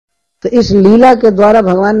तो इस लीला के द्वारा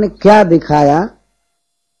भगवान ने क्या दिखाया?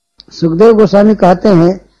 सुखदेव गोस्वामी कहते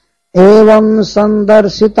हैं, एवं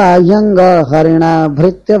संदर्शिता यंग हरिणा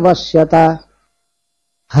भृत्य वश्यता।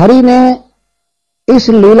 हरि ने इस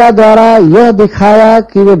लीला द्वारा यह दिखाया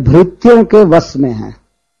कि वे भृत्यों के वश में हैं,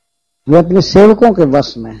 वे अपने सेवकों के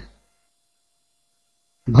वश में हैं।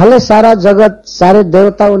 भले सारा जगत, सारे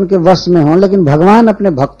देवता उनके वश में हों, लेकिन भगवान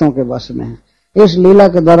अपने भक्तों के वश में हैं। इस लीला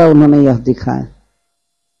के द्वारा उन्होंने यह दिखाया।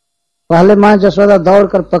 पहले मां यशोदा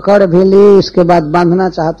दौड़कर पकड़ भी ली, इसके बाद बांधना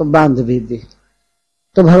चाहा तो बांध भी दी।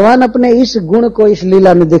 तो भगवान अपने इस गुण को इस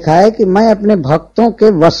लीला में दिखाया कि मैं अपने भक्तों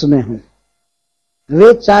के वश में हूं।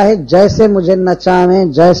 वे चाहे जैसे मुझे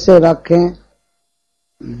नचावें, जैसे रखें,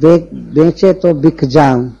 बेचे तो बिक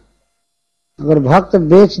जाऊं। अगर भक्त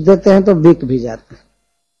बेच देते हैं तो बिक भी जाते हैं,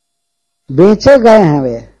 बेचे गए हैं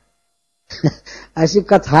वे। ऐसी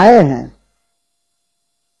कथाएं हैं,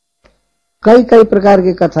 कई कई प्रकार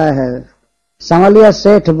की कथाएं हैं। सांवलिया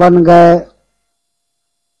सेठ बन गए,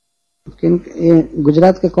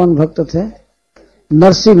 गुजरात के कौन भक्त थे,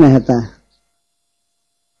 नरसिंह मेहता,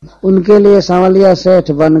 उनके लिए सांवलिया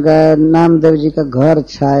सेठ बन गए, नामदेव जी का घर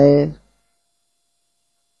छाए,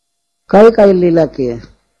 कई कई लीला किए।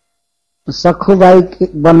 सखुबाई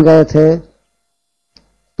बन गए थे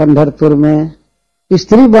पंढरपुर में,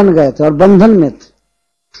 स्त्री बन गए थे और बंधन में थे।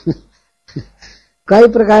 कई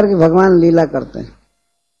प्रकार की भगवान लीला करते हैं।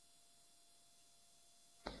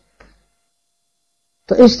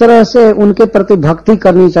 तो इस तरह से उनके प्रति भक्ति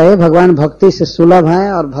करनी चाहिए। भगवान भक्ति से सुलभ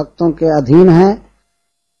हैं और भक्तों के अधीन हैं।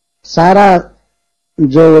 सारा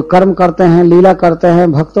जो कर्म करते हैं, लीला करते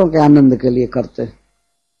हैं, भक्तों के आनंद के लिए करते हैं।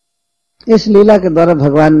 इस लीला के द्वारा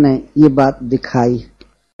भगवान ने ये बात दिखाई।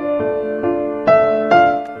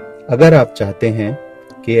 अगर आप चाहते हैं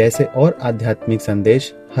कि ऐसे और आध्यात्मिक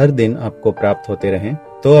संदेश हर दिन आपको प्राप्त होते रहें,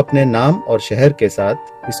 तो अपने नाम और शहर के साथ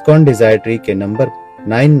इस्कॉन डिजायर ट्री के नंबर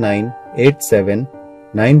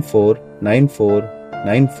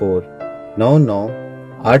 9987949494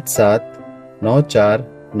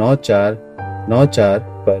 9987949494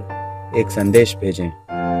 पर एक संदेश भेजें।